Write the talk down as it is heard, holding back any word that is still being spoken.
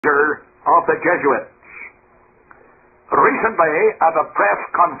of the Jesuits. Recently, at a press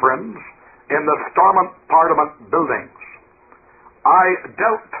conference in the Stormont Parliament buildings, I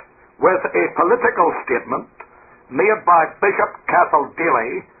dealt with a political statement made by Bishop Cathal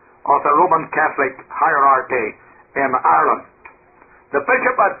Daly of the Roman Catholic hierarchy in Ireland. The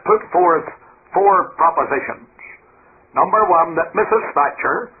bishop had put forth 4 propositions. Number 1, that Mrs.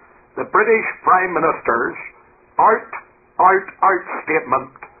 Thatcher, the British Prime Minister's out statement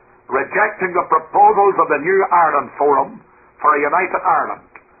rejecting the proposals of the New Ireland Forum for a United Ireland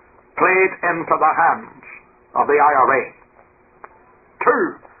played into the hands of the IRA.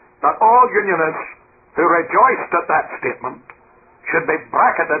 2, that all Unionists who rejoiced at that statement should be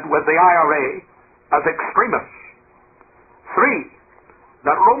bracketed with the IRA as extremists. 3,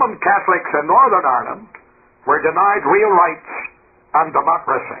 that Roman Catholics in Northern Ireland were denied real rights and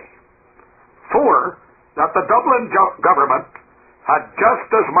democracy. 4, that the Dublin government had just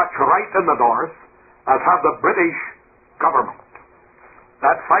as much right in the North as had the British government.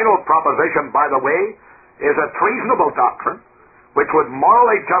 That final proposition, by the way, is a treasonable doctrine which would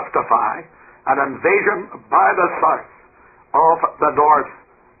morally justify an invasion by the South of the North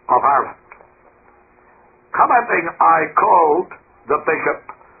of Ireland. Commenting, I called the bishop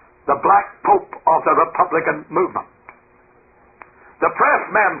the Black Pope of the Republican movement. The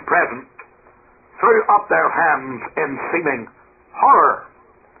pressmen present threw up their hands in seeming horror,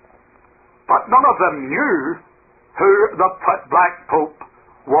 but none of them knew who the Black Pope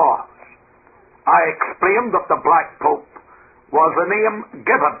was. I explained that the Black Pope was the name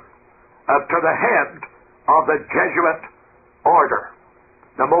given to the head of the Jesuit order,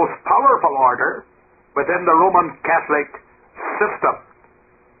 the most powerful order within the Roman Catholic system.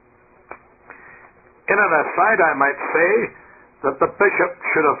 In an aside, I might say that the bishop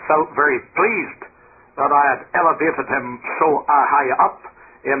should have felt very pleased that I had elevated him so high up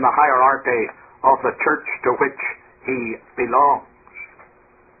in the hierarchy of the church to which he belongs.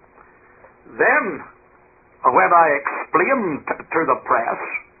 Then, when I explained to the press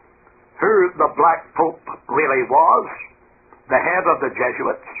who the Black Pope really was, the head of the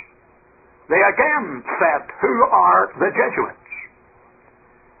Jesuits, they again said, "Who are the Jesuits?"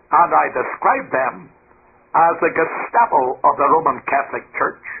 And I described them as the Gestapo of the Roman Catholic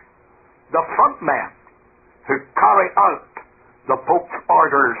Church, the front men who carry out the Pope's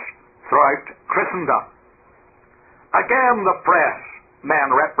orders throughout Christendom. Again, the press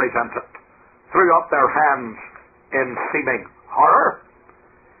men represented threw up their hands in seeming horror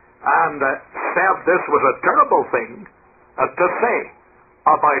and said this was a terrible thing to say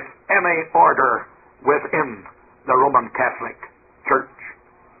about any order within the Roman Catholic Church.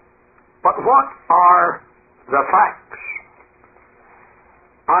 But what are the facts?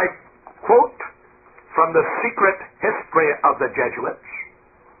 I quote from The Secret History of the Jesuits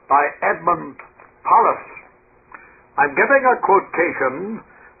by Edmund Paulus. I'm giving a quotation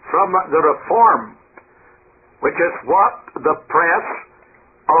from the Reform, which is what the press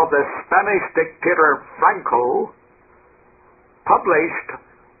of the Spanish dictator Franco published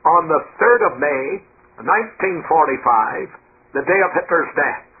on the 3rd of May, 1945, the day of Hitler's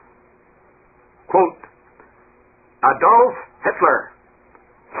death. Quote, Adolf Hitler,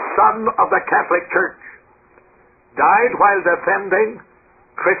 son of the Catholic Church, died while defending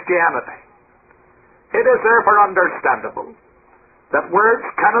Christianity. It is therefore understandable that words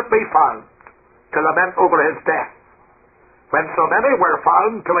cannot be found to lament over his death, when so many were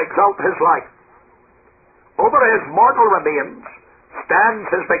found to exalt his life. Over his mortal remains stands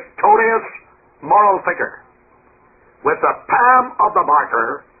his victorious moral figure. With the palm of the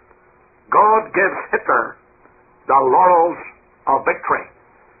martyr, God gives Hitler the laurels of victory.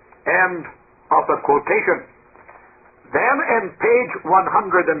 End of the quotation. Then in page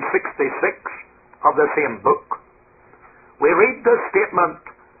 166 of the same book, we read the statement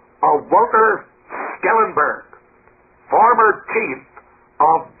of Walter Schellenberg, former chief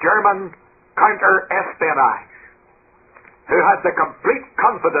of German counter-espionage, who had the complete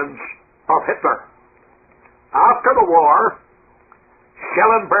confidence of Hitler. After the war,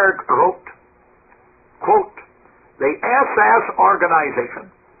 Schellenberg wrote, quote, the SS organization,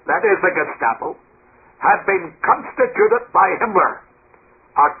 that is the Gestapo, had been constituted by Himmler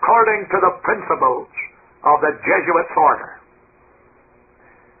according to the principles of the Jesuit order.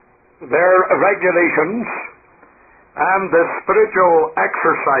 Their regulations and the spiritual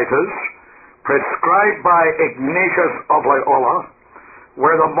exercises prescribed by Ignatius of Loyola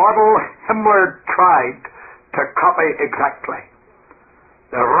were the model Himmler tried to copy exactly.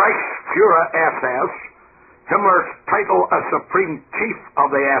 The Reichsfuhrer SS, Himmler's title as Supreme Chief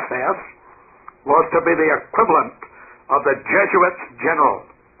of the SS, was to be the equivalent of the Jesuits General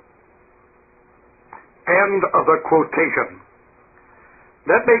End of the quotation.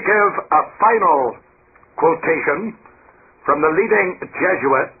 Let me give a final quotation from the leading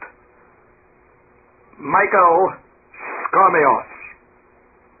Jesuit, Michael Scomios,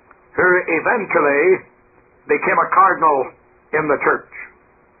 who eventually became a cardinal in the church.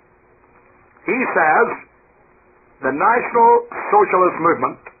 He says, the National Socialist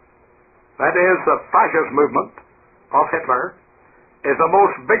movement, that is the fascist movement of Hitler, is the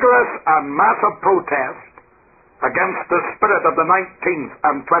most vigorous and massive protest against the spirit of the 19th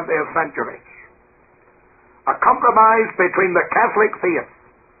and 20th centuries. A compromise between the Catholic faith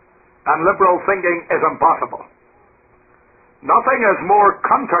and liberal thinking is impossible. Nothing is more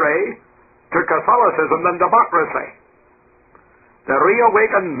contrary to Catholicism than democracy. The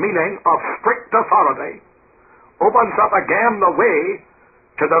reawakened meaning of strict authority opens up again the way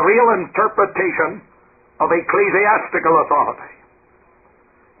to the real interpretation of ecclesiastical authority.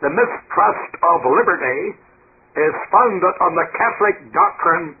 The mistrust of liberty is founded on the Catholic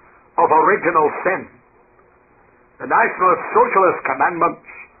doctrine of original sin. The National Socialist commandments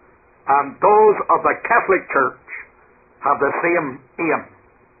and those of the Catholic Church have the same aim.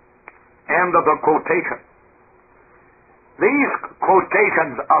 End of the quotation. These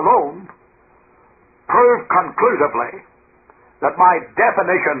quotations alone prove conclusively that my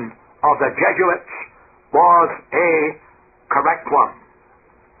definition of the Jesuits was a correct one.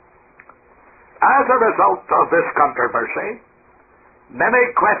 As a result of this controversy, many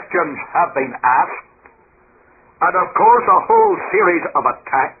questions have been asked, and of course a whole series of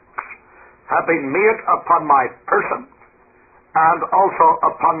attacks have been made upon my person and also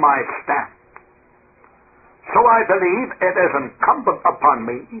upon my stand. So I believe it is incumbent upon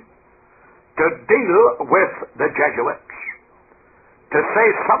me to deal with the Jesuits, to say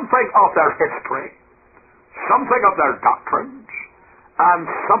something of their history, something of their doctrines, and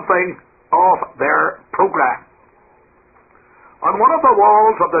something of their program. On one of the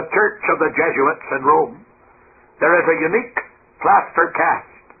walls of the Church of the Jesuits in Rome, there is a unique plaster cast.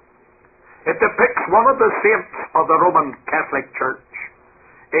 It depicts one of the saints of the Roman Catholic Church,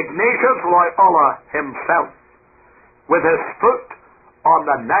 Ignatius Loyola himself, with his foot on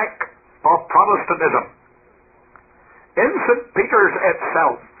the neck of Protestantism. In St. Peter's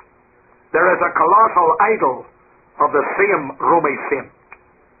itself, there is a colossal idol of the same Roman saint.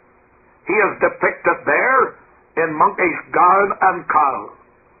 He is depicted there in monkish gown and cowl.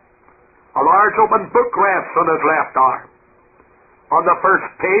 A large open book rests on his left arm. On the first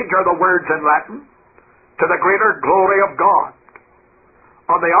page are the words in Latin, "To the greater glory of God."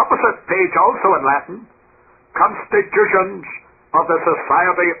 On the opposite page, also in Latin, "Constitutions of the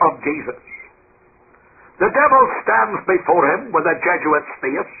Society of Jesus." The devil stands before him with a Jesuit's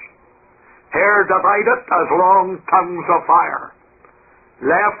face, hair divided as long tongues of fire,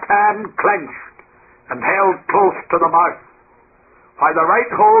 left hand clenched and held close to the mouth, while the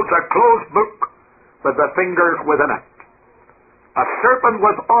right holds a closed book with the fingers within it. A serpent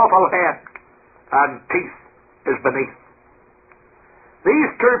with awful head and teeth is beneath. These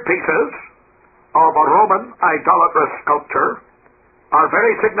two pieces of a Roman idolatrous sculpture are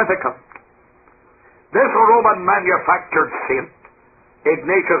very significant. This Roman manufactured saint,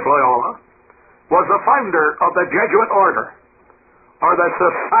 Ignatius Loyola, was the founder of the Jesuit order, or the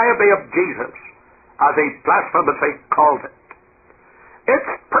Society of Jesus, as he blasphemously called it. Its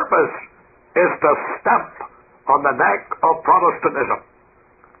purpose is to stamp on the neck of Protestantism.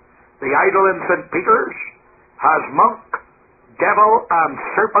 The idol in St. Peter's has monk, devil, and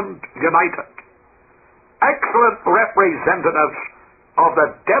serpent united. Excellent representatives of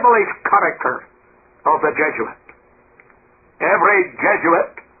the devilish character of the Jesuit. Every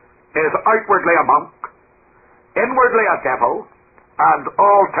Jesuit is outwardly a monk, inwardly a devil, and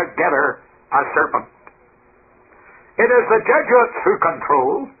altogether a serpent. It is the Jesuits who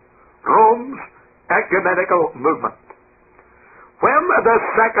control Rome's Ecumenical Movement. When the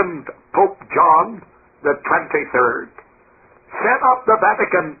second Pope John the 23rd set up the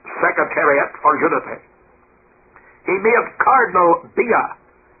Vatican Secretariat for Unity, he made Cardinal Bia,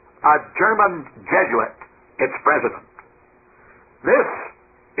 a German Jesuit, its president. This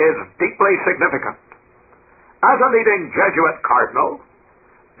is deeply significant. As a leading Jesuit cardinal,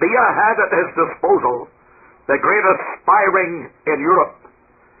 Bia had at his disposal the greatest spy ring in Europe,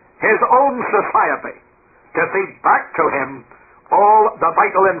 his own society, to feed back to him all the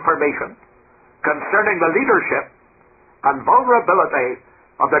vital information concerning the leadership and vulnerability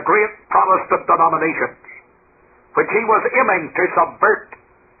of the great Protestant denominations, which he was aiming to subvert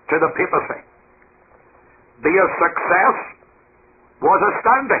to the papacy. Bia's success was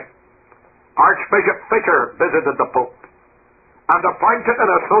astounding. Archbishop Fisher visited the Pope and appointed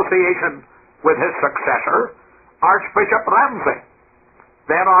an association with his successor, Archbishop Ramsay,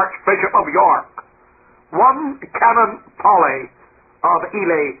 then Archbishop of York, one Canon Polly of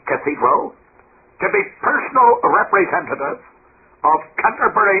Ely Cathedral, to be personal representative of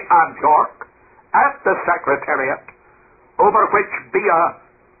Canterbury and York at the Secretariat, over which Bia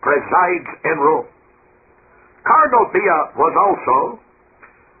presides in Rome. Cardinal Bia was also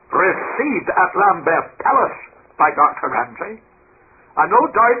received at Lambeth Palace by Dr. Ramsay, and no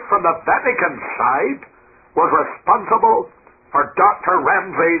doubt from the Vatican side was responsible for Dr.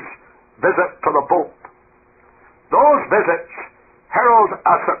 Ramsay's visit to the Pope. Those visits herald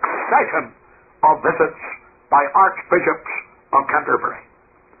a succession of visits by archbishops of Canterbury.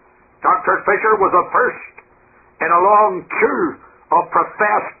 Dr. Fisher was the first in a long queue of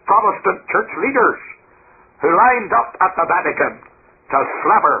professed Protestant church leaders who lined up at the Vatican to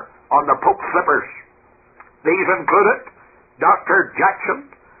slobber on the Pope's slippers. These included Dr. Jackson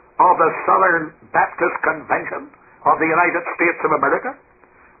of the Southern Baptist Convention of the United States of America,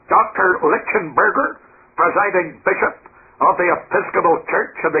 Dr. Lichtenberger, presiding bishop of the Episcopal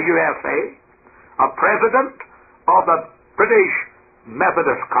Church of the USA, a president of the British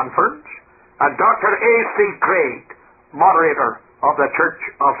Methodist Conference, and Dr. A.C. Craig, moderator of the Church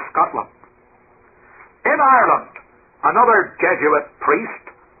of Scotland. In Ireland, another Jesuit priest,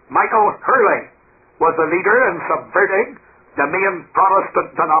 Michael Hurley, was the leader in subverting the main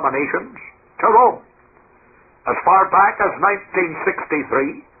Protestant denominations to Rome. As far back as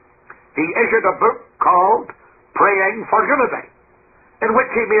 1963, he issued a book called Praying for Unity, in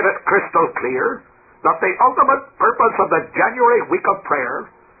which he made it crystal clear that the ultimate purpose of the January week of prayer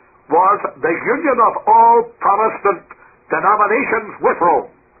was the union of all Protestant denominations with Rome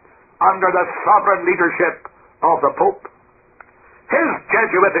under the sovereign leadership of the Pope. His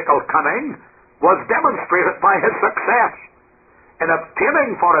Jesuitical cunning was demonstrated by his success in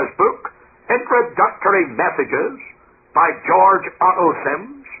obtaining for his book introductory messages by George Otto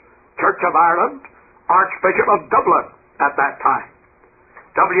Sims, Church of Ireland, Archbishop of Dublin at that time,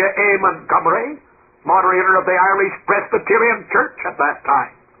 W.A. Montgomery, moderator of the Irish Presbyterian Church at that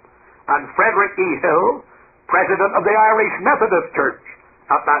time, and Frederick E. Hill, president of the Irish Methodist Church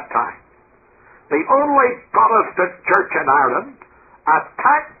at that time. The only Protestant church in Ireland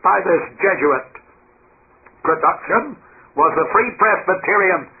attacked by this Jesuit production was the Free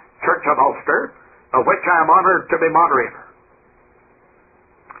Presbyterian Church of Ulster, of which I am honored to be moderator.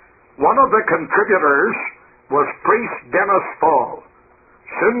 One of the contributors was priest Dennis Fall,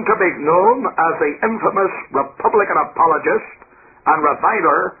 soon to be known as the infamous Republican apologist and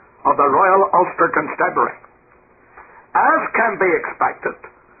reviler of the Royal Ulster Constabulary. As can be expected,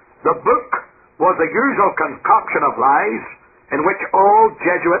 the book was the usual concoction of lies in which all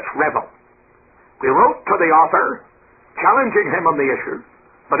Jesuits revel. We wrote to the author, challenging him on the issue,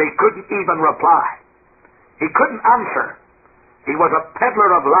 but he couldn't even reply. He couldn't answer. He was a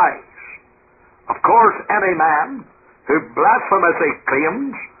peddler of lies. Of course, any man who blasphemously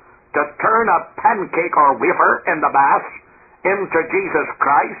claims to turn a pancake or wafer in the Mass into Jesus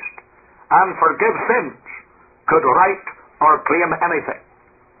Christ and forgive sins could write or claim anything.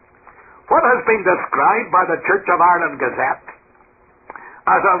 What has been described by the Church of Ireland Gazette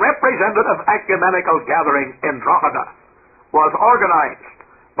as a representative ecumenical gathering in Drogheda was organized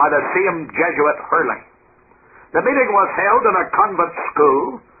by the same Jesuit Hurley. The meeting was held in a convent school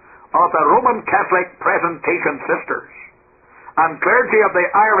of the Roman Catholic Presentation Sisters and clergy of the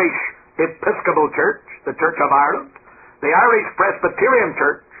Irish Episcopal Church, the Church of Ireland, the Irish Presbyterian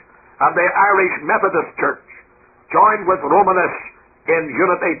Church, and the Irish Methodist Church joined with Romanists in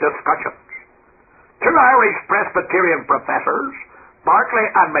unity discussions. Two Irish Presbyterian professors, Barclay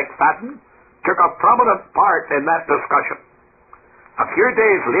and McFadden, took a prominent part in that discussion. A few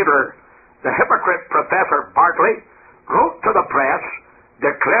days later, the hypocrite Professor Barclay wrote to the press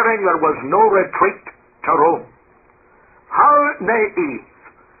declaring there was no retreat to Rome. How naive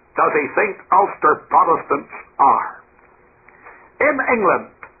does he think Ulster Protestants are? In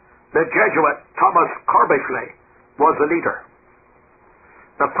England, the Jesuit Thomas Corbishley was the leader.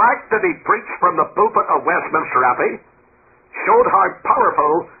 The fact that he preached from the pulpit of Westminster Abbey showed how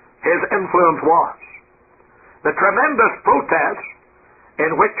powerful his influence was. The tremendous protest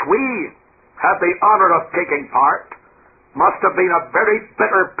in which we had the honor of taking part must have been a very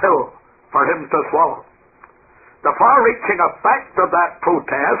bitter pill for him to swallow. The far-reaching effect of that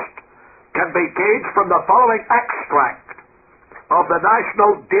protest can be gauged from the following extract of the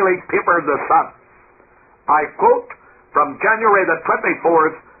national daily paper, The Sun. I quote from January the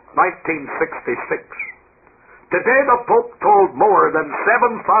 24th, 1966. Today the Pope told more than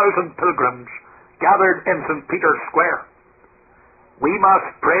 7,000 pilgrims gathered in St. Peter's Square. We must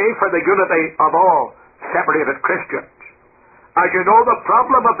pray for the unity of all separated Christians. As you know, the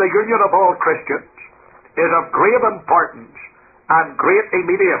problem of the union of all Christians is of grave importance and great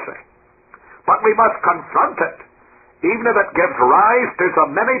immediacy. But we must confront it, even if it gives rise to so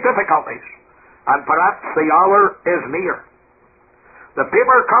many difficulties, and perhaps the hour is near. The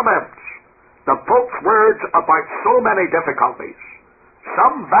paper comments the Pope's words about so many difficulties.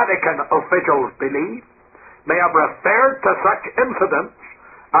 Some Vatican officials believe may have referred to such incidents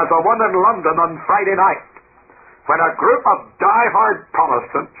as the one in London on Friday night, when a group of die-hard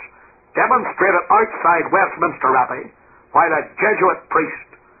Protestants demonstrated outside Westminster Abbey while a Jesuit priest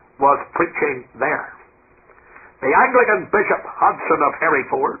was preaching there. The Anglican Bishop Hodson of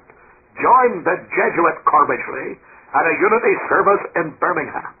Hereford joined the Jesuit Corbishley at a unity service in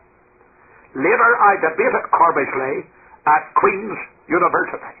Birmingham. Later I debated Corbishley at Queen's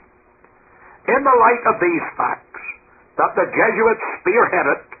University. In the light of these facts, that the Jesuits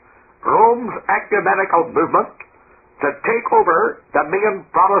spearheaded Rome's Ecumenical Movement to take over the main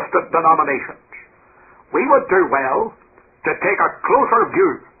Protestant denominations, we would do well to take a closer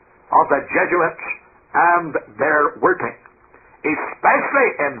view of the Jesuits and their working, especially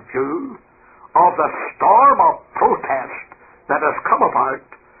in view of the storm of protest that has come about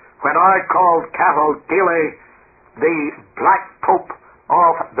when I called Cathal Daly the Black Pope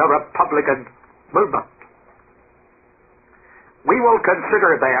of the Republican movement. We will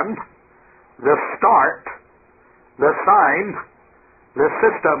consider then the start, the sign, the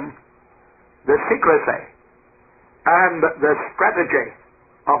system, the secrecy, and the strategy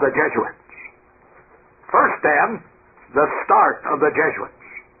of the Jesuits. First then, the start of the Jesuits.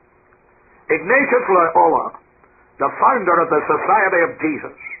 Ignatius Loyola, the founder of the Society of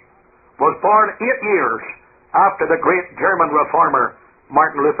Jesus, was born 8 years after the great German reformer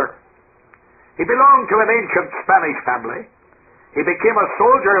Martin Luther. He belonged to an ancient Spanish family. He became a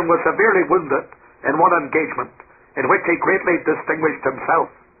soldier and was severely wounded in one engagement in which he greatly distinguished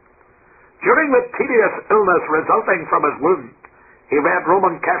himself. During the tedious illness resulting from his wound, he read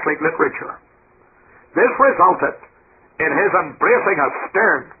Roman Catholic literature. This resulted in his embracing a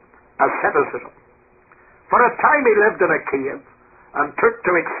stern asceticism. For a time he lived in a cave and took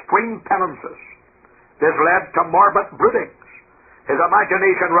to extreme penances. This led to morbid broodings. His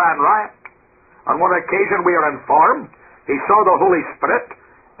imagination ran riot. On one occasion we are informed he saw the Holy Spirit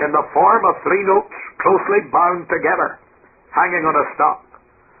in the form of 3 notes closely bound together, hanging on a stalk.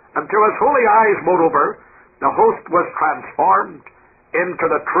 And to his holy eyes, moreover, the host was transformed into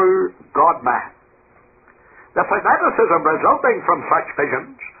the true God-man. The fanaticism resulting from such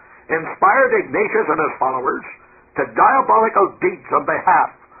visions inspired Ignatius and his followers to diabolical deeds on behalf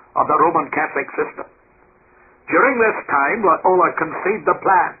of the Roman Catholic system. During this time, Loyola conceived the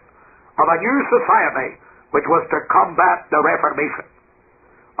plan of a new society which was to combat the Reformation.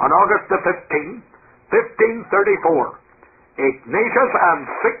 On August the 15th, 1534, Ignatius and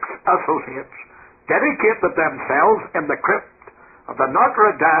 6 associates dedicated themselves in the crypt of the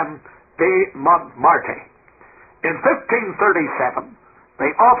Notre Dame de Montmartre. In 1537,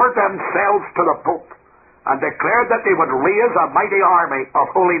 they offered themselves to the Pope and declared that they would raise a mighty army of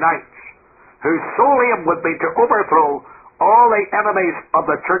holy knights, whose sole aim would be to overthrow all the enemies of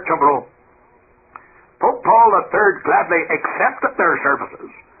the Church of Rome. Pope Paul III gladly accepted their services,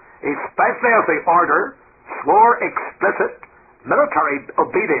 especially as the order swore explicit military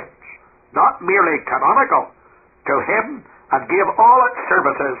obedience, not merely canonical, to him, and gave all its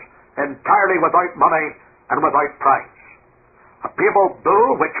services entirely without money and without price. A papal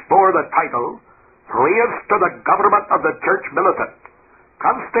bull which bore the title, Raised to the Government of the Church Militant,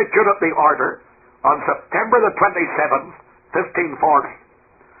 constituted the order on September the 27th, 1540.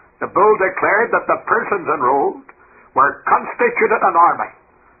 The bull declared that the persons enrolled were constituted an army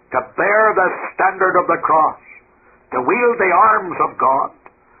to bear the standard of the cross, to wield the arms of God,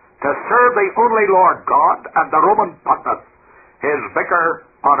 to serve the only Lord God and the Roman Pontiff, his vicar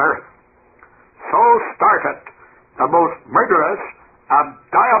on earth. So started the most murderous and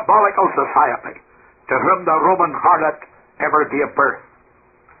diabolical society to whom the Roman harlot ever gave birth.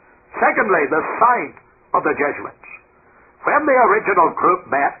 Secondly, the sign of the Jesuits. When the original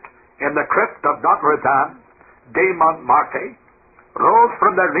group met in the crypt of Notre Dame de Montmartre, rose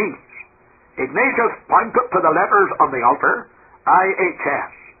from their knees, Ignatius pointed to the letters on the altar,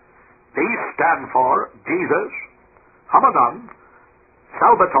 IHS. These stand for Jesus, Hominum,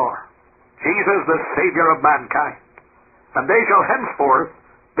 Salvator, Jesus the Savior of mankind. And they shall henceforth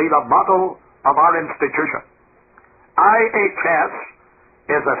be the motto of our institution. IHS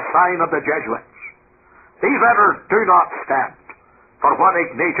is a sign of the Jesuits. These letters do not stand for what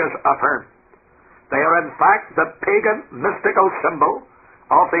Ignatius affirmed. They are in fact the pagan mystical symbol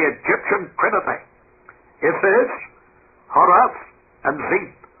of the Egyptian Trinity, Isis, Horus, and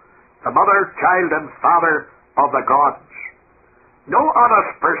Zeb, the mother, child, and father of the gods. No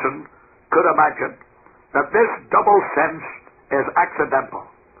honest person could imagine that this double sense is accidental.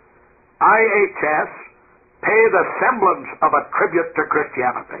 IHS pay the semblance of a tribute to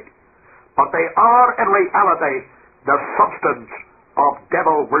Christianity, but they are in reality the substance of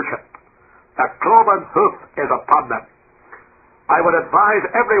devil worship. The cloven hoof is upon them. I would advise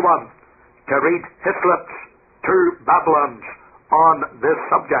everyone to read Hislop's Two Babylons on this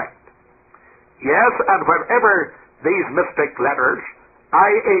subject. Yes, and wherever these mystic letters,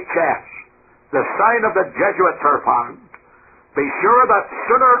 IHS, the sign of the Jesuits, are found, be sure that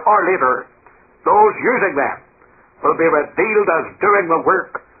sooner or later those using them will be revealed as doing the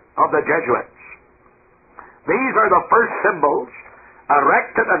work of the Jesuits. These are the first symbols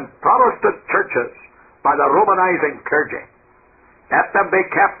erected in Protestant churches by the Romanizing clergy. Let them be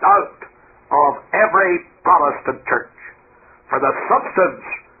kept out of every Protestant church, for the substance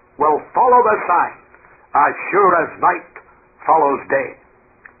will follow the sign as sure as night follows day.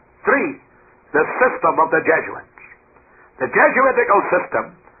 3. The system of the Jesuits. The Jesuitical system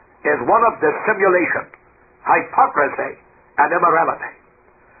is one of dissimulation, hypocrisy, and immorality.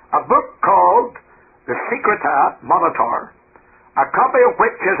 A book called The Secreta Monitor, a copy of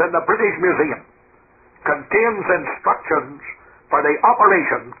which is in the British Museum, contains instructions for the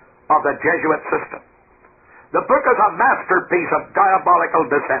operation of the Jesuit system. The book is a masterpiece of diabolical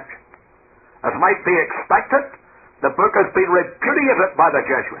deception. As might be expected, the book has been repudiated by the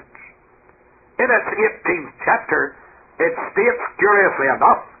Jesuits. In its 18th chapter, it states curiously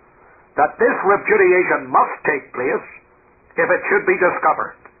enough that this repudiation must take place if it should be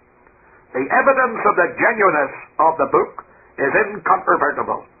discovered. The evidence of the genuineness of the book is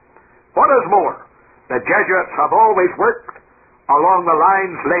incontrovertible. What is more, the Jesuits have always worked along the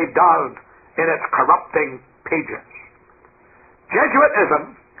lines laid down in its corrupting pages.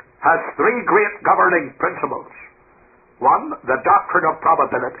 Jesuitism has three great governing principles. 1, the doctrine of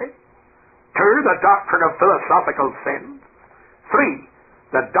probability. 2, the doctrine of philosophical sin. 3,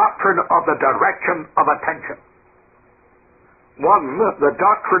 the doctrine of the direction of attention. 1, the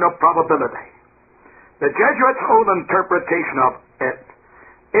doctrine of probability. The Jesuits' own interpretation of it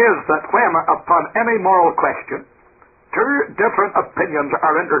is that when, upon any moral question, two different opinions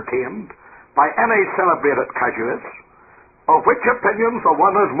are entertained by any celebrated casuist, of which opinions the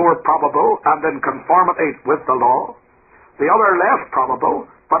one is more probable and in conformity with the law, the other less probable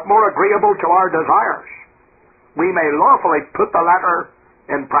but more agreeable to our desires, we may lawfully put the latter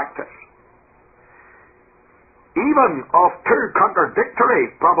in practice. Even of two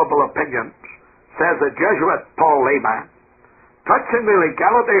contradictory probable opinions, says the Jesuit Paul Lehman, touching the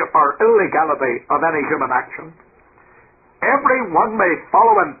legality or illegality of any human action, every one may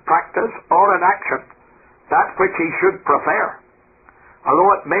follow in practice or in action that which he should prefer,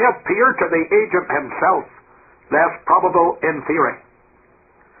 although it may appear to the agent himself less probable in theory.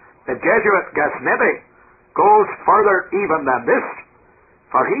 The Jesuit Gasnetti goes further even than this,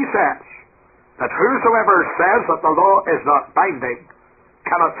 for he says that whosoever says that the law is not binding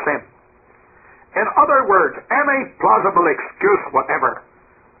cannot sin. In other words, any plausible excuse whatever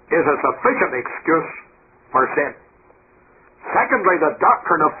is a sufficient excuse for sin. Secondly, the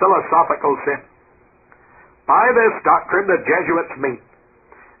doctrine of philosophical sin. By this doctrine, the Jesuits mean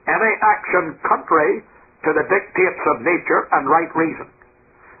any action contrary to the dictates of nature and right reason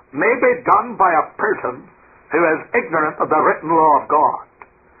may be done by a person who is ignorant of the written law of God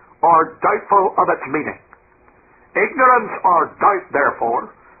or doubtful of its meaning. Ignorance or doubt,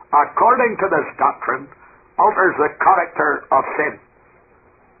 therefore, according to this doctrine, alters the character of sin.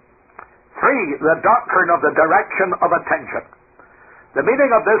 3, the doctrine of the direction of attention. The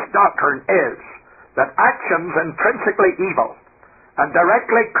meaning of this doctrine is that actions intrinsically evil and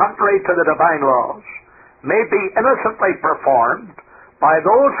directly contrary to the divine laws may be innocently performed by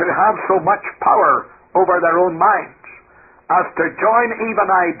those who have so much power over their own minds as to join even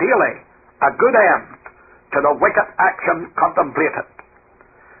ideally a good end to the wicked action contemplated.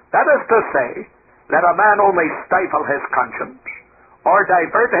 That is to say, let a man only stifle his conscience or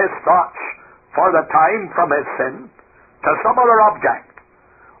divert his thoughts for the time from his sin to some other object,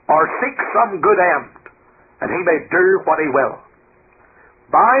 or seek some good end, and he may do what he will.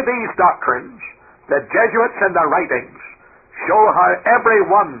 By these doctrines, the Jesuits in their writings show how every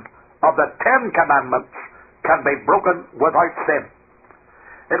one of the 10 commandments can be broken without sin.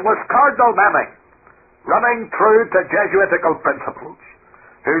 It was Cardinal Manning, running true to Jesuitical principles,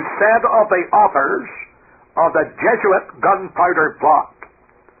 who said of the authors of the Jesuit gunpowder plot,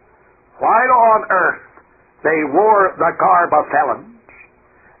 While on earth they wore the garb of felons,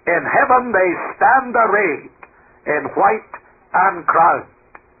 in heaven they stand arrayed in white and crowned.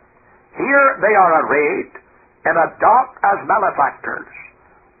 Here they are arrayed in a dock as malefactors.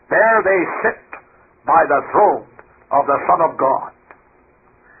 There they sit by the throne of the Son of God.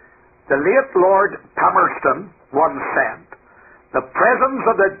 The late Lord Palmerston once said, the presence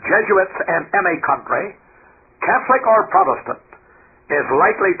of the Jesuits in any country, Catholic or Protestant, is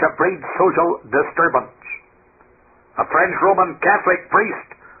likely to breed social disturbance. A French Roman Catholic priest,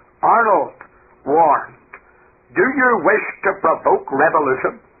 Arnold, warned, do you wish to provoke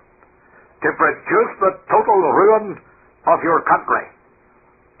revolution? To produce the total ruin of your country?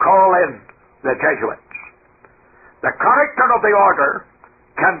 Call in the Jesuits. The character of the order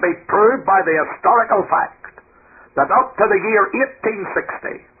can be proved by the historical fact that up to the year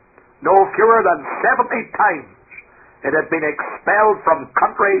 1860, no fewer than 70 times it had been expelled from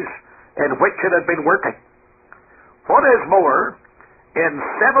countries in which it had been working. What is more, in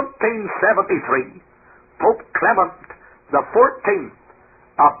 1773, Pope Clement XIV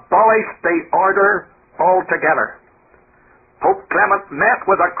abolished the order altogether. Pope Clement met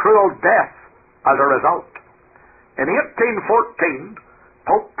with a cruel death as a result. In 1814,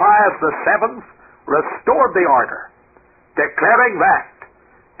 Pope Pius VII restored the order, declaring that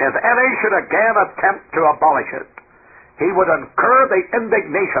if any should again attempt to abolish it, he would incur the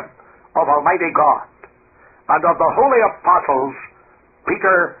indignation of Almighty God and of the holy apostles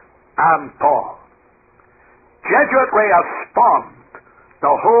Peter and Paul. Jesuitry has spawned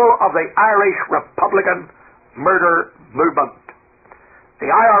the whole of the Irish Republican murder movement. The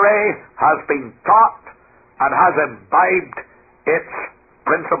IRA has been taught and has imbibed its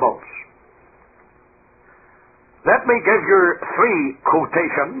principles. Let me give you 3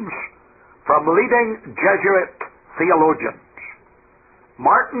 quotations from leading Jesuit theologians.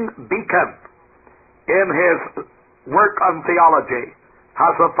 Martin Beacon, in his work on theology,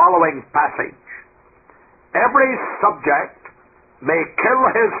 has the following passage. Every subject may kill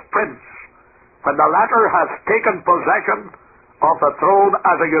his prince when the latter has taken possession of the throne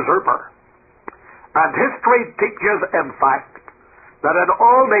as a usurper. And history teaches, in fact, that in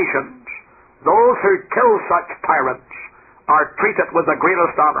all nations, those who kill such tyrants are treated with the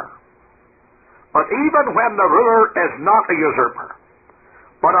greatest honor. But even when the ruler is not a usurper,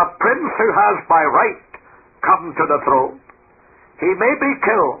 but a prince who has by right come to the throne, he may be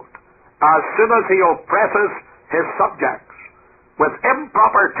killed as soon as he oppresses his subjects with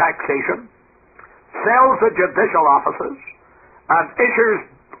improper taxation, sells the judicial offices, and issues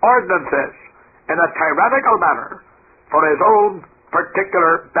ordinances in a tyrannical manner for his own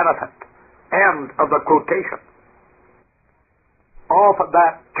particular benefit. End of the quotation. Of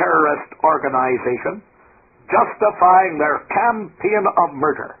that terrorist organization justifying their campaign of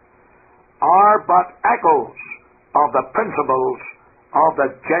murder are but echoes of the principles of the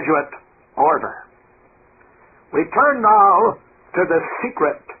Jesuit order. We turn now to the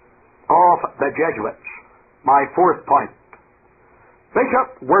secret of the Jesuits, my 4th point.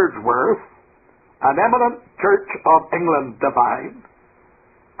 Bishop Wordsworth, an eminent Church of England divine,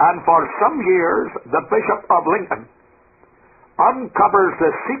 and for some years the Bishop of Lincoln, uncovers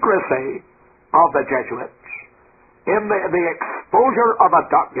the secrecy of the Jesuits in the exposure of a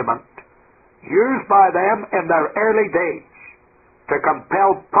document used by them in their early days to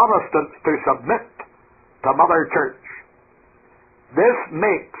compel Protestants to submit to Mother Church. This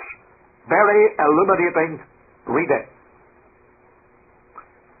makes very illuminating reading.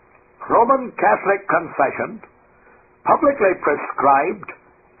 Roman Catholic confession publicly prescribed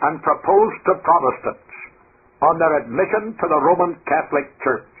and proposed to Protestants on their admission to the Roman Catholic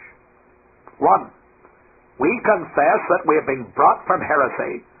Church. 1. We confess that we have been brought from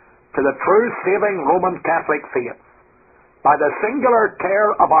heresy to the true saving Roman Catholic faith by the singular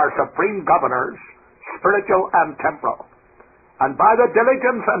care of our supreme governors, spiritual and temporal, and by the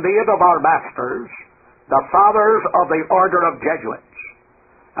diligence and aid of our masters, the fathers of the order of Jesuits.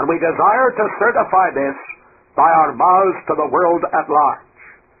 And we desire to certify this by our vows to the world at large.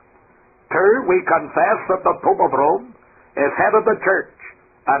 2, we confess that the Pope of Rome is head of the Church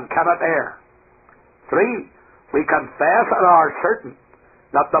and cannot err. 3, we confess and are certain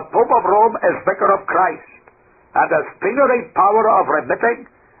that the Pope of Rome is Vicar of Christ and has plenary power of remitting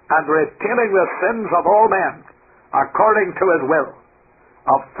and retaining the sins of all men according to his will,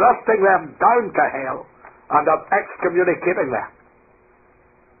 of thrusting them down to hell and of excommunicating them.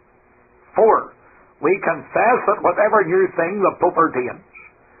 4, we confess that whatever new thing the Pope ordains,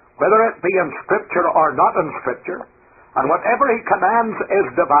 whether it be in Scripture or not in Scripture, and whatever he commands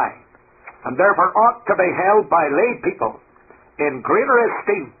is divine, and therefore ought to be held by lay people in greater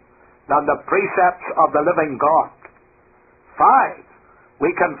esteem than the precepts of the living God. 5.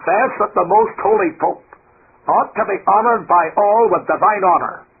 We confess that the most holy Pope ought to be honored by all with divine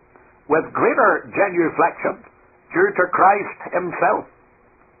honor, with greater genuflection due to Christ himself.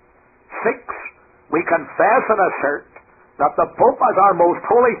 6. We confess and assert that the Pope as our most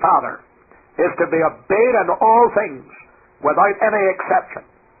holy Father is to be obeyed in all things without any exception,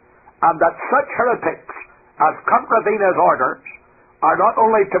 and that such heretics as contravene his orders are not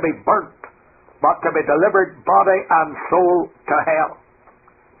only to be burnt, but to be delivered body and soul to hell.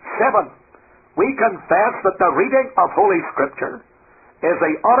 7. We confess that the reading of Holy Scripture is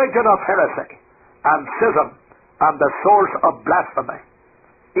the origin of heresy and schism and the source of blasphemy.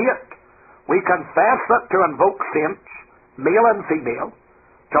 8. We confess that to invoke saints, male and female,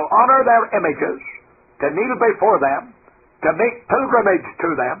 to honor their images, to kneel before them, to make pilgrimage to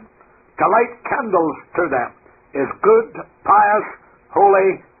them, to light candles to them, is good, pious,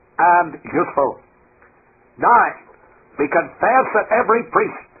 holy, and useful. 9. We confess that every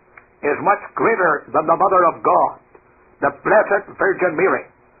priest is much greater than the Mother of God, the Blessed Virgin Mary,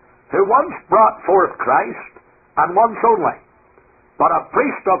 who once brought forth Christ, and once only, but a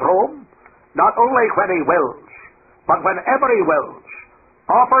priest of Rome, not only when he wills, but whenever he wills,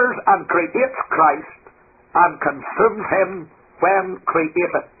 offers and creates Christ, and consumes him when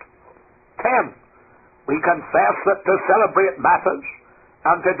created. 10. We confess that to celebrate masses,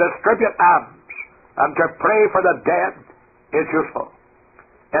 and to distribute alms, and to pray for the dead is useful.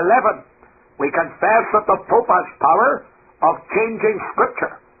 11. We confess that the Pope has power of changing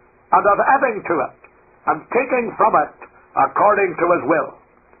Scripture, and of adding to it, and taking from it according to his will.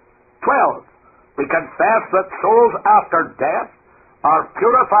 12. We confess that souls after death are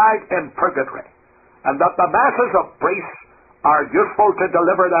purified in purgatory, and that the masses of priests are useful to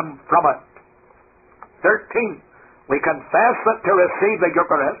deliver them from it. 13. We confess that to receive the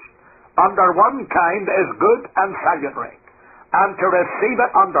Eucharist under one kind is good and salutary, and to receive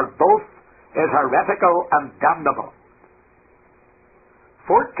it under both is heretical and damnable.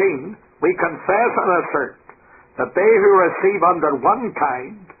 14. We confess and assert that they who receive under one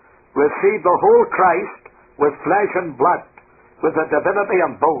kind receive the whole Christ with flesh and blood, with the divinity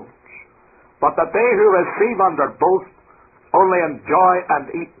and bones, but that they who receive under both only enjoy and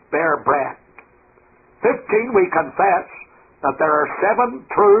eat bare bread. 15. We confess that there are 7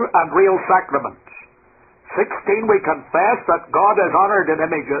 true and real sacraments. 16. We confess that God is honored in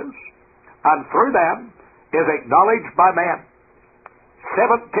images, and through them is acknowledged by men.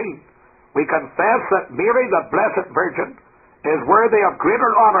 17. We confess that Mary, the Blessed Virgin, is worthy of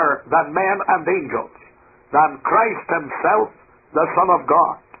greater honor than men and angels, than Christ himself, the Son of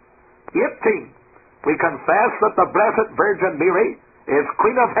God. 18. We confess that the Blessed Virgin Mary is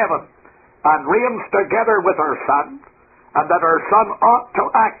Queen of Heaven, and reigns together with her Son, and that her Son ought to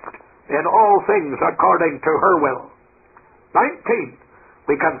act in all things according to her will. 19.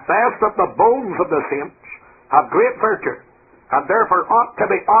 We confess that the bones of the saints have great virtue, and therefore ought to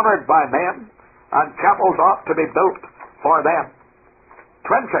be honored by men, and chapels ought to be built for them.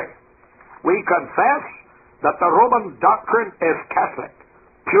 20. We confess that the Roman doctrine is Catholic,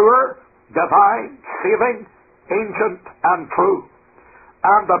 pure, divine, saving, ancient, and true,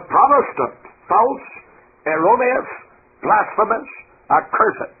 and the Protestant false, erroneous, blasphemous,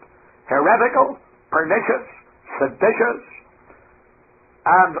 accursed, heretical, pernicious, seditious,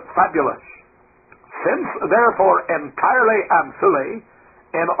 and fabulous. Since, therefore, entirely and fully,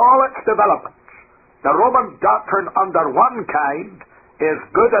 in all its developments, the Roman doctrine under one kind is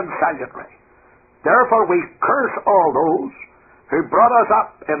good and salutary, therefore we curse all those who brought us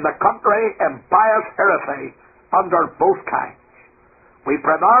up in the contrary impious heresy under both kinds. We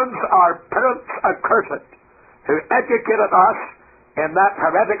pronounce our parents accursed, who educated us in that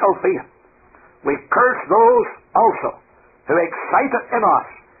heretical faith. We curse those also who excited in us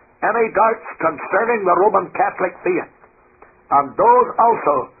any doubts concerning the Roman Catholic faith, and those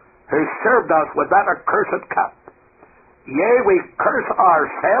also who served us with that accursed cup. Yea, we curse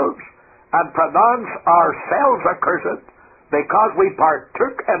ourselves and pronounce ourselves accursed, because we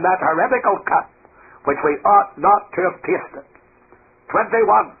partook in that heretical cup which we ought not to have tasted.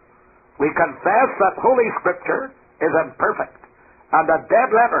 21. We confess that Holy Scripture is imperfect, and a dead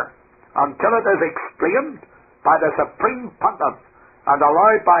letter, until it is explained by the Supreme Pontiff, and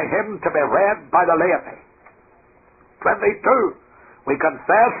allowed by him to be read by the laity. 22. We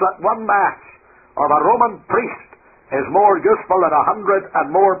confess that one Mass of a Roman priest is more useful than 100 and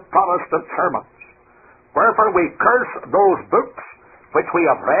more Protestant sermons. Wherefore we curse those books which we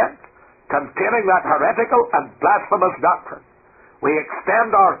have read, containing that heretical and blasphemous doctrine. We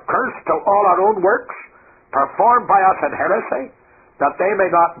extend our curse to all our own works, performed by us in heresy, that they may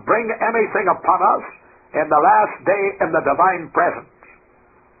not bring anything upon us in the last day in the divine presence.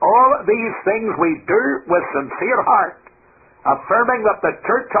 All these things we do with sincere heart, affirming that the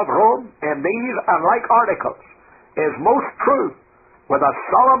Church of Rome in these and like articles is most true, with a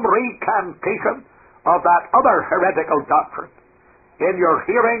solemn recantation of that other heretical doctrine. In your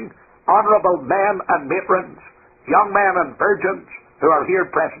hearing, honorable men and matrons, young men and virgins who are here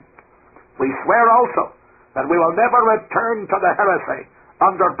present, we swear also that we will never return to the heresy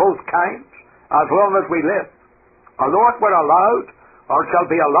under both kinds as long as we live, although it were allowed or shall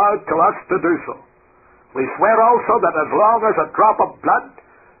be allowed to us to do so. We swear also that as long as a drop of blood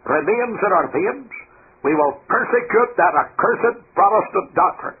remains in our veins, we will persecute that accursed Protestant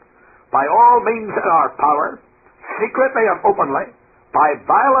doctrine by all means in our power, secretly and openly, by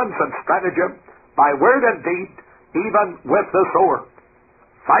violence and stratagem, by word and deed, even with the sword.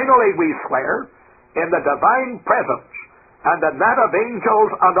 Finally, we swear, in the divine presence and in that of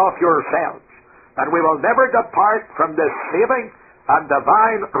angels and of yourselves, that we will never depart from this saving and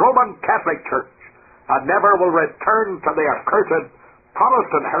divine Roman Catholic Church, and never will return to the accursed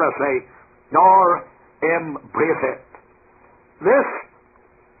Protestant heresy, nor embrace it. This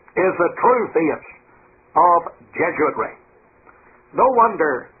is the true faith of Jesuitry. No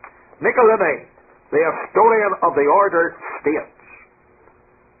wonder Nicolini, the historian of the order, states,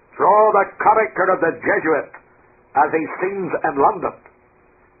 draw the character of the Jesuit as he seems in London,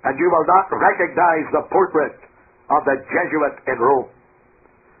 and you will not recognize the portrait of the Jesuit in Rome.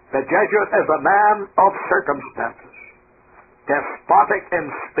 The Jesuit is a man of circumstances, despotic in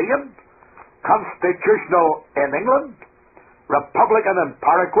Spain, constitutional in England, republican in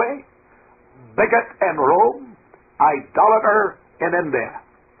Paraguay, bigot in Rome, idolater in India.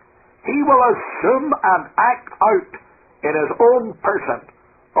 He will assume and act out in his own person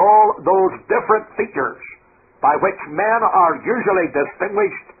all those different features by which men are usually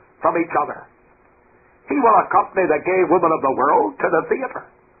distinguished from each other. He will accompany the gay women of the world to the theater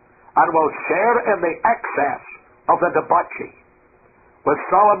and will share in the excess of the debauchee. With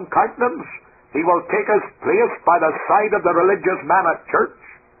solemn countenance, he will take his place by the side of the religious man at church,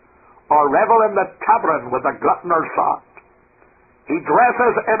 or revel in the tavern with the glutton or sot. He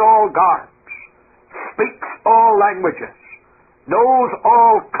dresses in all garbs, speaks all languages, knows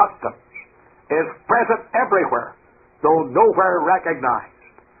all customs, is present everywhere, though nowhere recognized.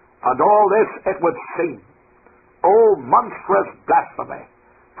 And all this, it would seem, monstrous blasphemy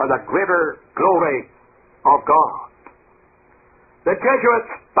for the greater glory of God. The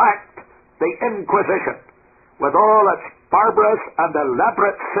Jesuits backed the Inquisition with all its barbarous and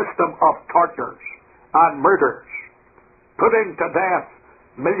elaborate system of tortures and murders, putting to death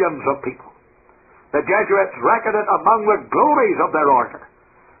millions of people. The Jesuits reckoned it among the glories of their order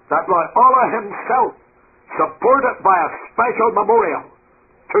that Loyola himself supported by a special memorial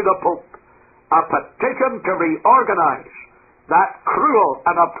to the Pope a petition to reorganize that cruel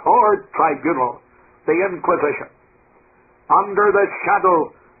and abhorred tribunal, the Inquisition. Under the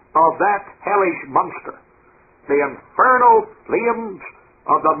shadow of that hellish monster, the infernal flames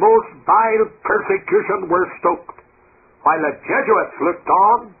of the most vile persecution were stoked, while the Jesuits looked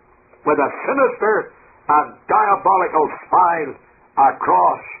on with a sinister and diabolical smile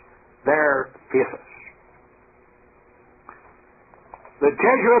across their faces. The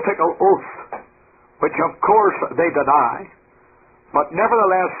Jesuitical oath, which of course they deny, but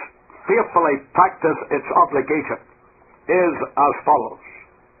nevertheless faithfully practice its obligation, is as follows.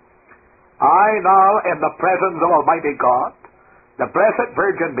 I now, in the presence of Almighty God, the Blessed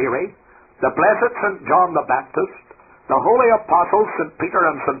Virgin Mary, the Blessed St. John the Baptist, the Holy Apostles St. Peter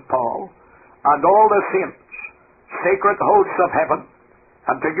and St. Paul, and all the saints, sacred hosts of heaven,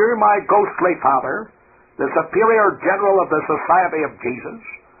 and to you, my ghostly Father, the Superior General of the Society of Jesus,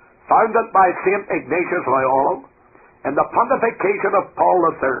 founded by St. Ignatius Loyola, in the pontification of Paul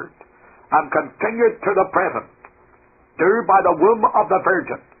III, and continued to the present, do by the womb of the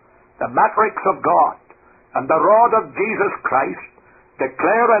Virgin, the matrix of God, and the rod of Jesus Christ,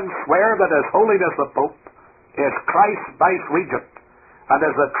 declare and swear that His Holiness the Pope is Christ's vice-regent, and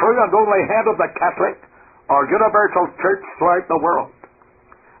is the true and only head of the Catholic or universal church throughout the world,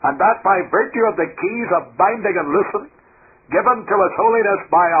 and that by virtue of the keys of binding and loosing given to His Holiness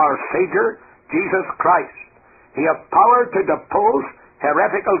by our Savior, Jesus Christ, He hath power to depose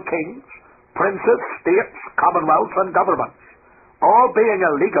heretical kings, princes, states, commonwealths, and governments, all being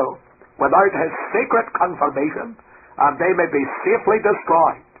illegal without His sacred confirmation, and they may be safely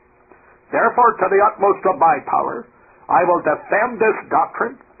destroyed. Therefore, to the utmost of my power, I will defend this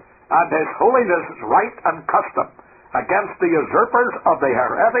doctrine and His Holiness' right and custom against the usurpers of the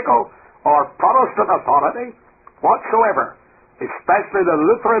heretical or Protestant authority whatsoever especially the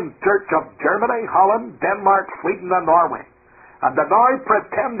Lutheran Church of Germany, Holland, Denmark, Sweden, and Norway, and the now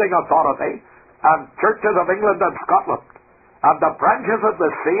pretending authority and churches of England and Scotland, and the branches of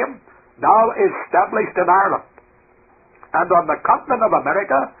the same now established in Ireland, and on the continent of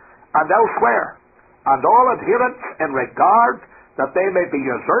America and elsewhere, and all adherents in regard that they may be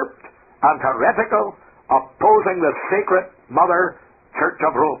usurped and heretical, opposing the sacred Mother Church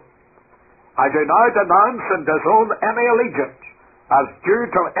of Rome. I do now denounce and disown any allegiance as due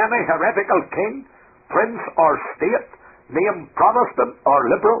to any heretical king, prince, or state, named Protestant or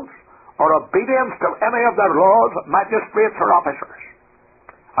liberals, or obedience to any of their laws, magistrates, or officers.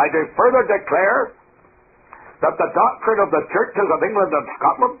 I do further declare that the doctrine of the churches of England and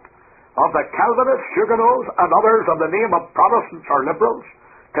Scotland, of the Calvinists, Huguenots, and others of the name of Protestants or liberals,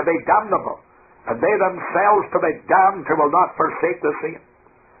 to be damnable, and they themselves to be damned who will not forsake the same.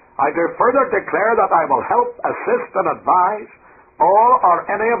 I do further declare that I will help, assist, and advise all or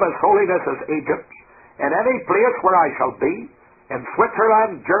any of His Holiness's agents in any place where I shall be, in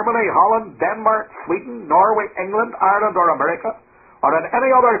Switzerland, Germany, Holland, Denmark, Sweden, Norway, England, Ireland, or America, or in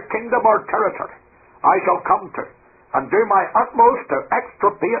any other kingdom or territory I shall come to, and do my utmost to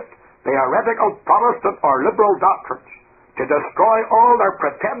extirpate the heretical Protestant or liberal doctrines, to destroy all their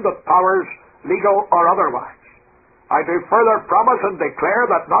pretended powers, legal or otherwise. I do further promise and declare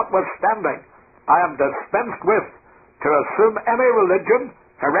that notwithstanding I am dispensed with to assume any religion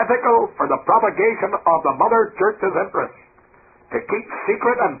heretical for the propagation of the Mother Church's interests, to keep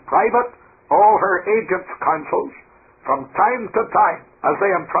secret and private all her agents' counsels from time to time as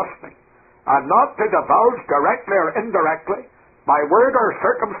they entrust me, and not to divulge directly or indirectly, by word or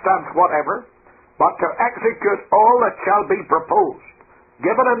circumstance whatever, but to execute all that shall be proposed,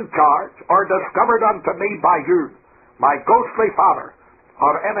 given in charge, or discovered unto me by you, my ghostly father,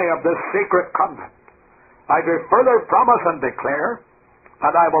 or any of this sacred convent. I do further promise and declare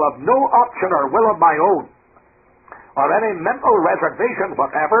that I will have no option or will of my own, or any mental reservation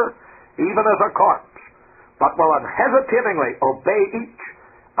whatever, even as a corpse, but will unhesitatingly obey each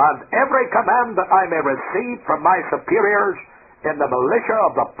and every command that I may receive from my superiors in the militia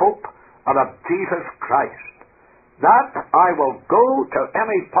of the Pope and of Jesus Christ, that I will go to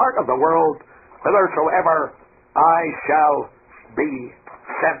any part of the world whithersoever I shall be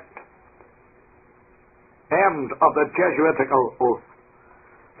sent. End of the Jesuitical oath.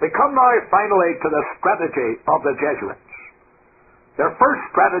 We come now finally to the strategy of the Jesuits. Their first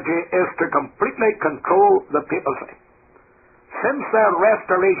strategy is to completely control the papacy. Since their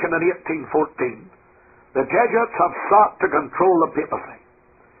restoration in 1814, the Jesuits have sought to control the papacy.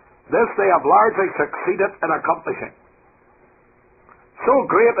 This they have largely succeeded in accomplishing. So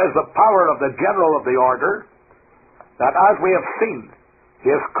great is the power of the general of the order that, as we have seen, he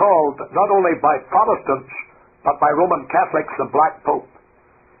is called not only by Protestants but by Roman Catholics the Black Pope.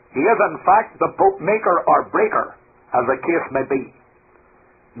 He is in fact the Pope maker or breaker, as the case may be.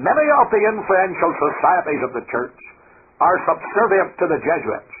 Many of the influential societies of the Church are subservient to the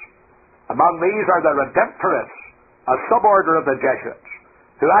Jesuits. Among these are the Redemptorists, a suborder of the Jesuits,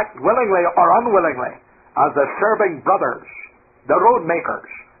 who act willingly or unwillingly as the serving brothers, the road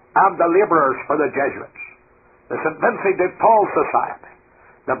makers, and the laborers for the Jesuits. The St. Vincent de Paul Society,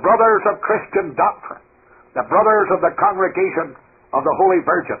 the Brothers of Christian Doctrine, the Brothers of the Congregation of the Holy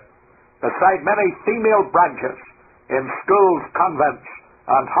Virgin, beside many female branches in schools, convents,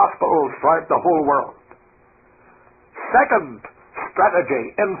 and hospitals throughout the whole world. Second strategy,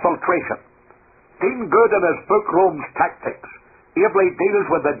 infiltration. Dean Good in his book Rome's Tactics ably deals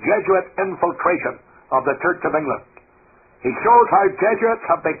with the Jesuit infiltration of the Church of England. He shows how Jesuits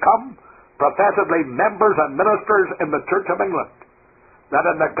have become professedly members and ministers in the Church of England, that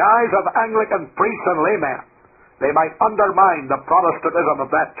in the guise of Anglican priests and laymen, they might undermine the Protestantism of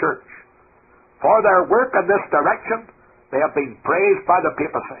that church. For their work in this direction, they have been praised by the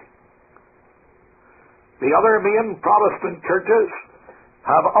papacy. The other main Protestant churches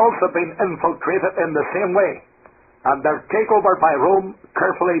have also been infiltrated in the same way, and their takeover by Rome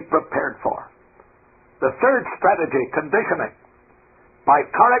carefully prepared for. The third strategy, conditioning. By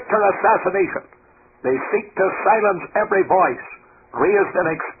character assassination, they seek to silence every voice raised in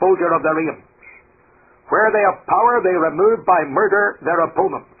exposure of their aims. Where they have power, they remove by murder their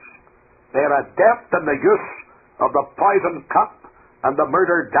opponents. They are adept in the use of the poison cup and the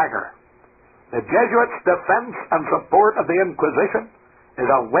murder dagger. The Jesuits' defense and support of the Inquisition is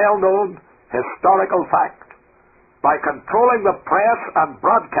a well-known historical fact. By controlling the press and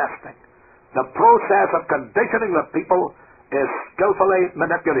broadcasting, the process of conditioning the people is skillfully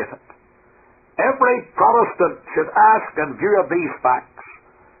manipulated. Every Protestant should ask, in view of these facts,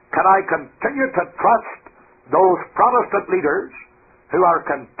 can I continue to trust those Protestant leaders who are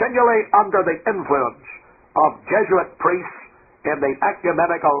continually under the influence of Jesuit priests in the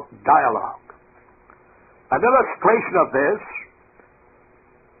ecumenical dialogue. An illustration of this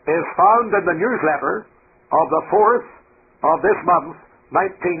is found in the newsletter of the 4th of this month,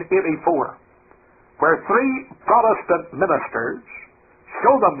 1984, where 3 Protestant ministers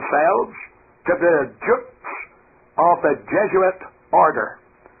show themselves to be the dupes of the Jesuit order.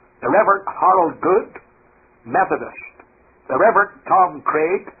 The Reverend Harold Good, Methodist, the Reverend Tom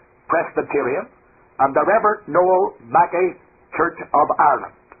Craig, Presbyterian, and the Reverend Noel Mackey, Church of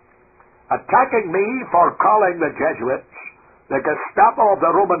Ireland, attacking me for calling the Jesuits the Gestapo of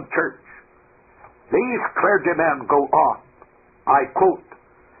the Roman Church. These clergymen go on, I quote,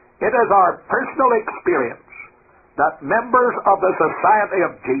 "It is our personal experience that members of the Society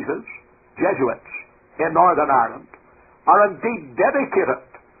of Jesus, Jesuits, in Northern Ireland, are indeed dedicated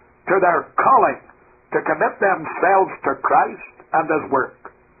to their calling to commit themselves to Christ and His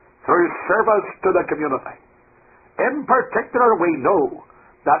work through service to the community. In particular, we know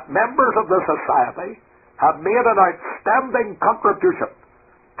that members of the Society have made an outstanding contribution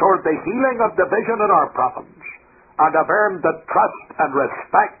toward the healing of division in our province and have earned the trust and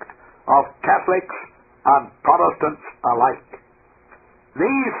respect of Catholics and Protestants alike."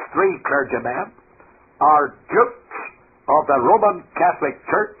 These 3 clergymen are dupes of the Roman Catholic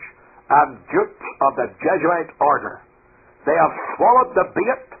Church and dupes of the Jesuit order. They have swallowed the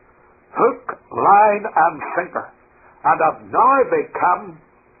bait, hook, line, and sinker, and have now become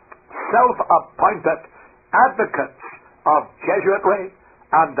self-appointed advocates of Jesuitry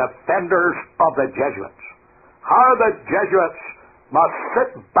and defenders of the Jesuits. How the Jesuits must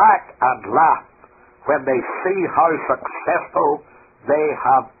sit back and laugh when they see how successful they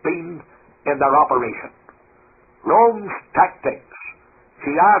have been in their operation. Rome's tactics.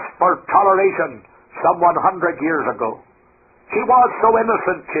 She asked for toleration some 100 years ago. She was so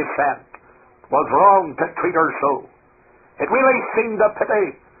innocent, she said. Was wrong to treat her so. It really seemed a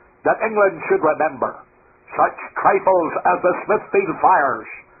pity that England should remember such trifles as the Smithfield fires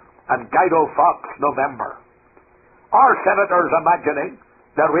and Guido Fawkes' November. Our senators, imagining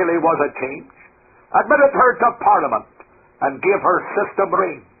there really was a change, admitted her to Parliament and gave her system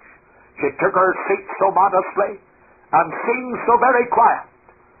range. She took her seat so modestly and seemed so very quiet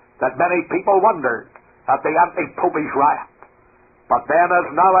that many people wondered at the anti-popish riot. But then,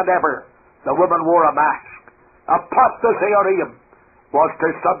 as now and ever, the woman wore a mask. Apostasy or aim was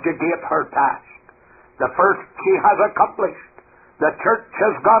to subjugate her task. The first she has accomplished. The church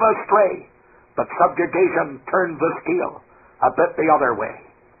has gone astray, but subjugation turns the scale a bit the other way.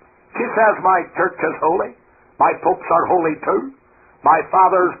 She says, "My church is holy, my popes are holy too, my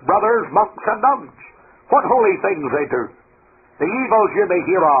father's brothers, monks and nuns, what holy things they do. The evils you may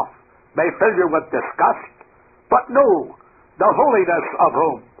hear of may fill you with disgust, but no, the holiness of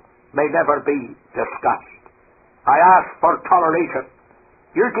Rome may never be discussed. I ask for toleration.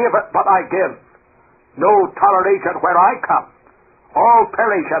 You give it, but I give. No toleration where I come. All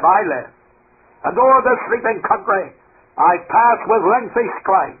perish if I live. And o'er the sleeping country I pass with lengthy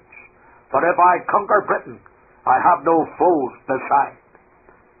strides. For if I conquer Britain, I have no foes beside."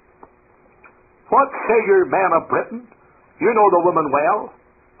 What say you, men of Britain? You know the woman well.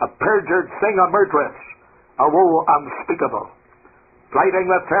 A perjured thing, a murderess, a woe unspeakable, blighting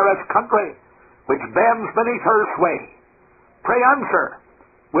the fairest country, which bends beneath her sway. Pray answer,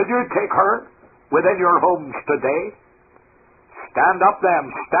 will you take her within your homes today? Stand up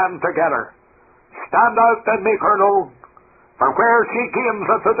then, stand together. Stand out and make her known. For where she gains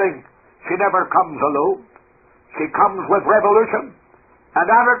a footing, she never comes alone. She comes with revolution and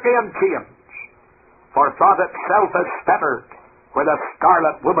anarchy and change. For thought itself is fettered where the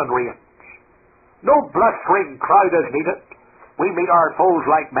scarlet woman reigns. No blustering crowd is needed. We meet our foes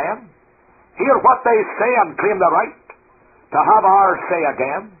like men. Hear what they say and claim the right to have our say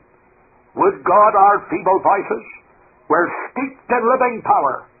again. Would God our feeble voices were steeped in living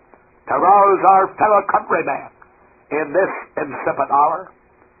power to rouse our fellow countrymen in this insipid hour.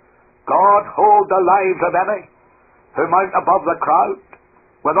 God hold the lives of any who mount above the crowd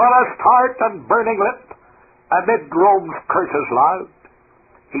with honest heart and burning lip amid Rome's curses loud.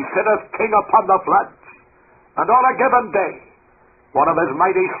 He sitteth king upon the floods, and on a given day one of his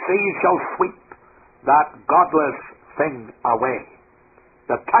mighty seas shall sweep that godless thing away.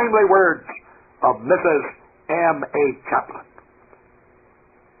 The timely words of Mrs. M.A. Chaplin.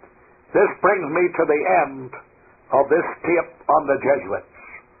 This brings me to the end of this tape on the Jesuits,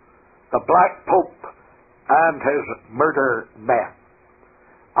 the Black Pope and his murder men.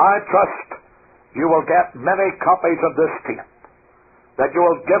 I trust you will get many copies of this tape, that you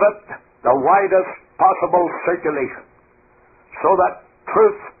will give it the widest possible circulation, so that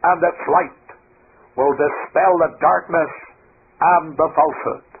truth and its light will dispel the darkness and the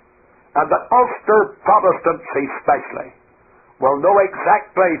falsehood, and that Ulster Protestants especially will know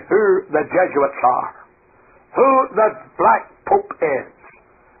exactly who the Jesuits are, who the Black Pope is,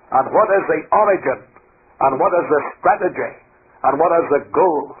 and what is the origin, and what is the strategy, and what is the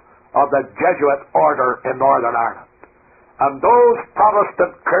goal of the Jesuit order in Northern Ireland. And those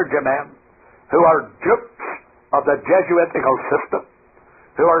Protestant clergymen who are dupes of the Jesuitical system,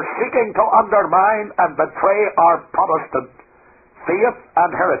 who are seeking to undermine and betray our Protestant faith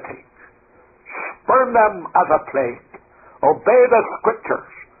and heritage, spurn them as a plague, obey the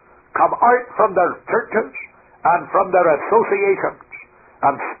Scriptures, come out from their churches and from their associations,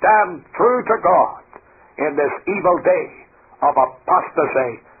 and stand true to God in this evil day of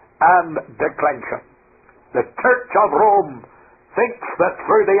apostasy and declension. The Church of Rome thinks that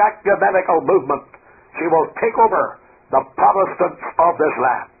through the Ecumenical Movement she will take over the Protestants of this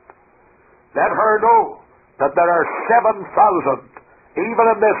land. Let her know that there are 7,000, even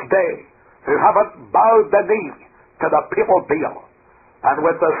in this day, who haven't bowed the knee to the papal Baal. And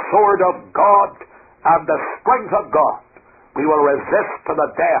with the sword of God and the strength of God, we will resist to the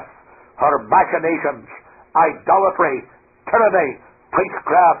death her machinations, idolatry, tyranny,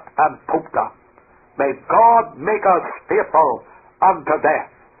 priestcraft, and popedom. May God make us faithful unto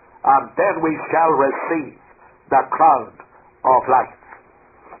death, and then we shall receive the crown of life.